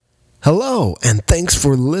Hello, and thanks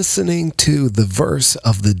for listening to the verse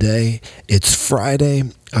of the day. It's Friday.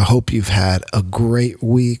 I hope you've had a great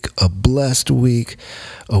week, a blessed week,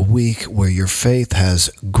 a week where your faith has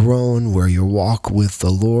grown, where your walk with the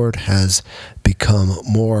Lord has become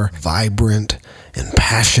more vibrant and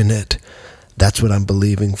passionate. That's what I'm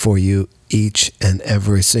believing for you each and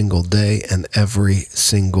every single day and every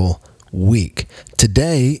single week.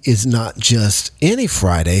 Today is not just any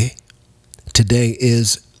Friday. Today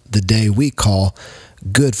is the day we call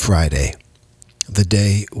Good Friday, the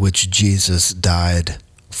day which Jesus died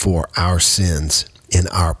for our sins in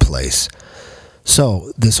our place.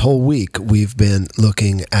 So this whole week we've been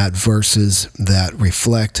looking at verses that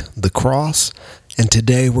reflect the cross, and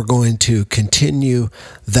today we're going to continue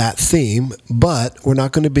that theme, but we're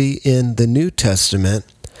not going to be in the New Testament.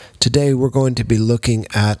 Today we're going to be looking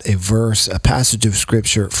at a passage of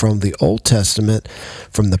Scripture from the Old Testament,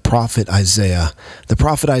 from the prophet Isaiah. The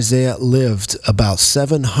prophet Isaiah lived about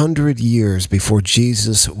 700 years before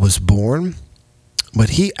Jesus was born,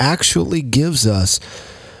 but he actually gives us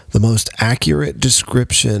the most accurate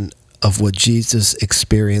description of what Jesus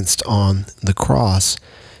experienced on the cross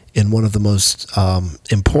in one of the most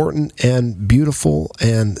important and beautiful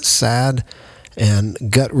and sad and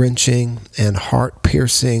gut-wrenching and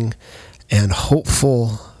heart-piercing and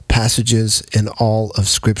hopeful passages in all of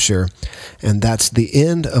Scripture. And that's the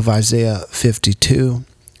end of Isaiah 52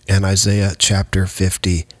 and Isaiah chapter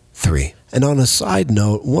 53. And on a side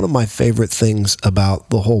note, one of my favorite things about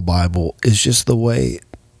the whole Bible is just the way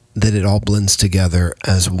that it all blends together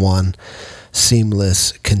as one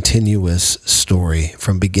seamless, continuous story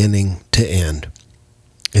from beginning to end.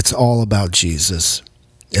 It's all about Jesus.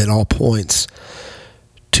 It all points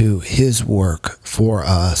to his work for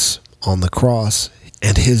us on the cross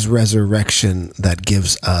and his resurrection that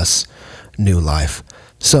gives us new life.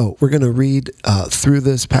 So we're going to read through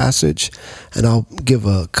this passage, and I'll give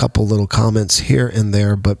a couple little comments here and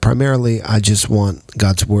there, but primarily I just want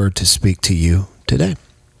God's word to speak to you today.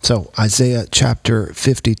 So Isaiah chapter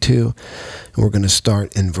 52, and we're going to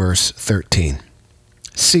start in verse 13.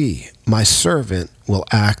 See, my servant will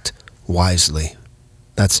act wisely.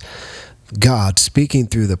 That's God speaking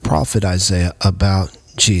through the prophet Isaiah about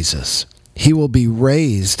Jesus. He will be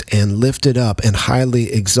raised and lifted up and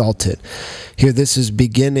highly exalted. Here, this is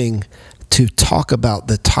beginning to talk about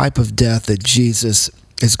the type of death that Jesus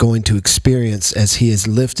is going to experience as he is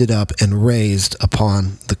lifted up and raised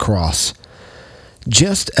upon the cross.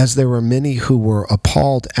 Just as there were many who were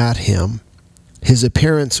appalled at him, his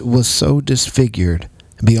appearance was so disfigured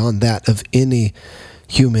beyond that of any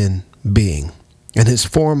human being, and his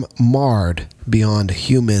form marred beyond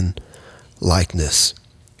human likeness.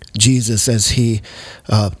 Jesus, as he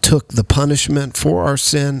took the punishment for our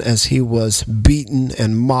sin, as he was beaten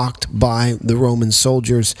and mocked by the Roman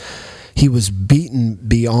soldiers, he was beaten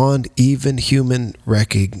beyond even human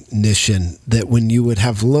recognition, that when you would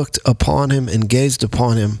have looked upon him and gazed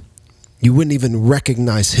upon him, you wouldn't even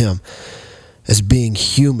recognize him as being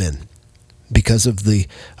human because of the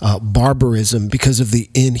barbarism, because of the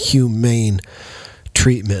inhumane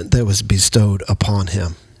treatment that was bestowed upon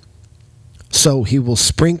him. So he will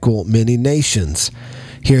sprinkle many nations.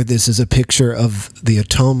 Here, this is a picture of the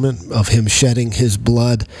atonement of him shedding his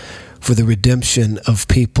blood for the redemption of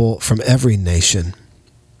people from every nation.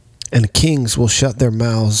 And kings will shut their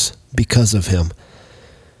mouths because of him.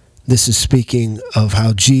 This is speaking of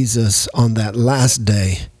how Jesus on that last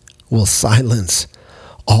day will silence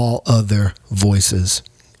all other voices.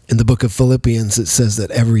 In the book of Philippians, it says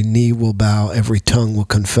that every knee will bow, every tongue will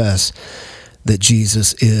confess that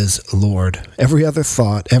Jesus is Lord. Every other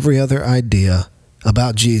thought, every other idea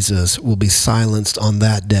about Jesus will be silenced on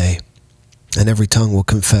that day, and every tongue will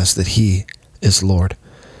confess that he is Lord.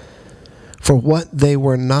 For what they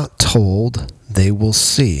were not told, they will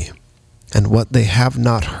see, and what they have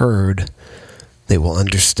not heard, they will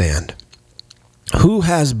understand. Who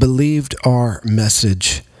has believed our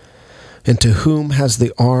message? And to whom has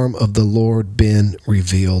the arm of the Lord been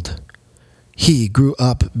revealed? He grew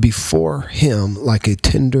up before him like a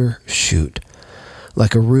tender shoot,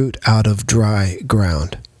 like a root out of dry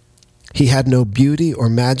ground. He had no beauty or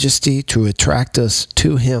majesty to attract us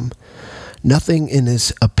to him, nothing in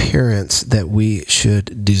his appearance that we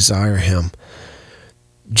should desire him.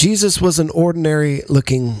 Jesus was an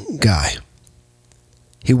ordinary-looking guy.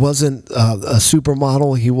 He wasn't a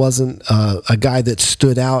supermodel. He wasn't a guy that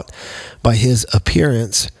stood out by his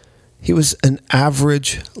appearance. He was an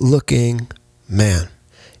average-looking man.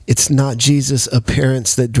 It's not Jesus'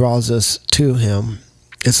 appearance that draws us to him.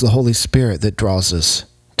 It's the Holy Spirit that draws us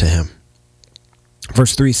to him.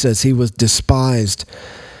 Verse 3 says, he was despised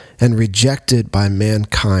and rejected by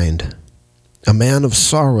mankind, a man of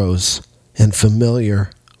sorrows and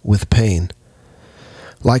familiar with pain.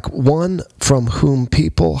 Like one from whom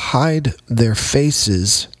people hide their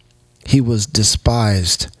faces, he was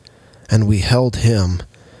despised, and we held him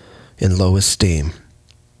in low esteem.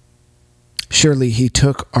 Surely he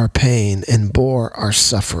took our pain and bore our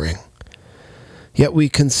suffering. Yet we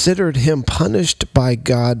considered him punished by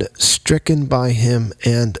God, stricken by him,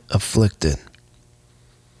 and afflicted.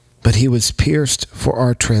 But he was pierced for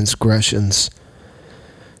our transgressions.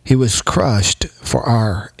 He was crushed for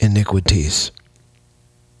our iniquities.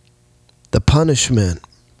 The punishment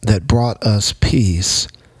that brought us peace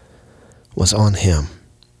was on him,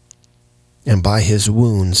 and by his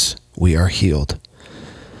wounds we are healed.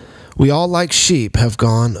 We all like sheep have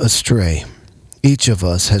gone astray. Each of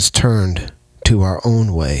us has turned to our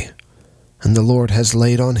own way, and the Lord has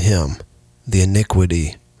laid on him the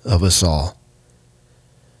iniquity of us all.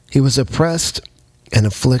 He was oppressed and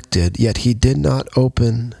afflicted, yet he did not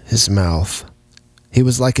open his mouth. He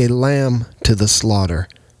was like a lamb to the slaughter,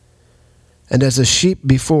 and as a sheep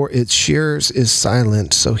before its shearers is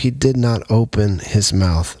silent, so he did not open his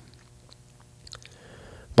mouth.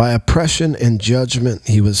 By oppression and judgment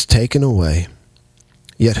he was taken away.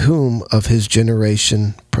 Yet whom of his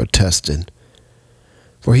generation protested?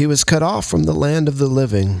 For he was cut off from the land of the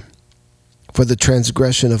living. For the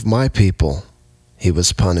transgression of my people he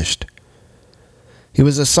was punished. He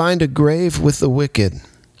was assigned a grave with the wicked,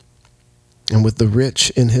 and with the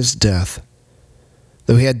rich in his death,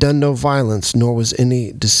 though he had done no violence, nor was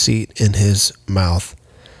any deceit in his mouth.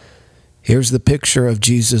 Here's the picture of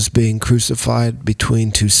Jesus being crucified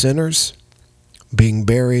between two sinners, being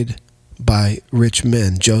buried by rich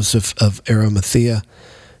men. Joseph of Arimathea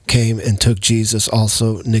came and took Jesus,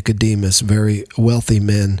 also Nicodemus, very wealthy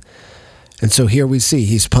men. And so here we see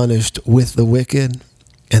he's punished with the wicked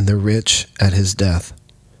and the rich at his death.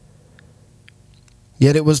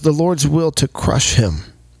 Yet it was the Lord's will to crush him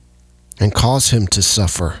and cause him to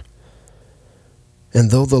suffer. And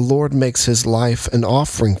though the Lord makes his life an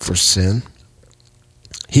offering for sin,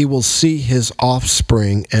 he will see his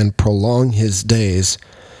offspring and prolong his days,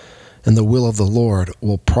 and the will of the Lord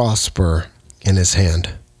will prosper in his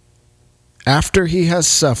hand. After he has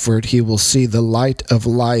suffered, he will see the light of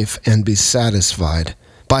life and be satisfied.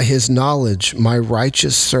 By his knowledge, my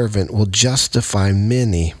righteous servant will justify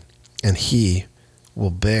many, and he will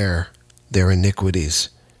bear their iniquities.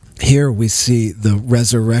 Here we see the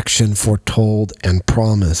resurrection foretold and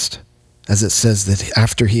promised, as it says that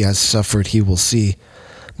after he has suffered, he will see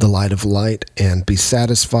the light of light and be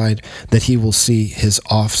satisfied, that he will see his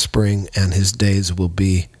offspring and his days will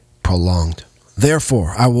be prolonged.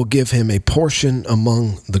 Therefore, I will give him a portion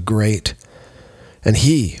among the great, and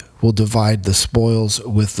he will divide the spoils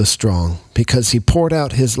with the strong, because he poured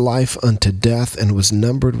out his life unto death and was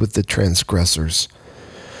numbered with the transgressors.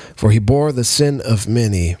 For he bore the sin of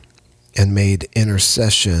many and made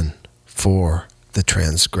intercession for the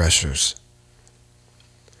transgressors.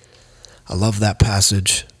 I love that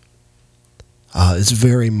passage. It's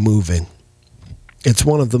very moving. It's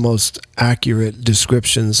one of the most accurate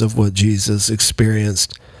descriptions of what Jesus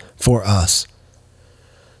experienced for us.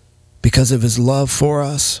 Because of his love for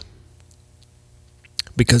us,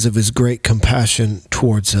 because of his great compassion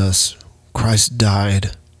towards us, Christ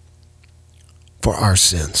died for our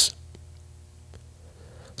sins.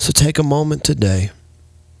 So take a moment today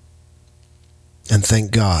and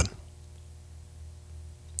thank God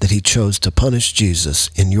that he chose to punish Jesus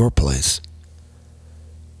in your place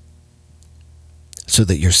so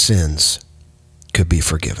that your sins could be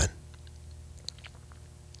forgiven.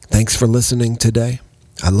 Thanks for listening today.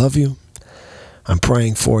 I love you. I'm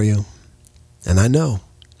praying for you. And I know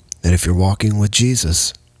that if you're walking with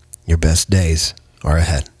Jesus, your best days are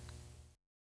ahead.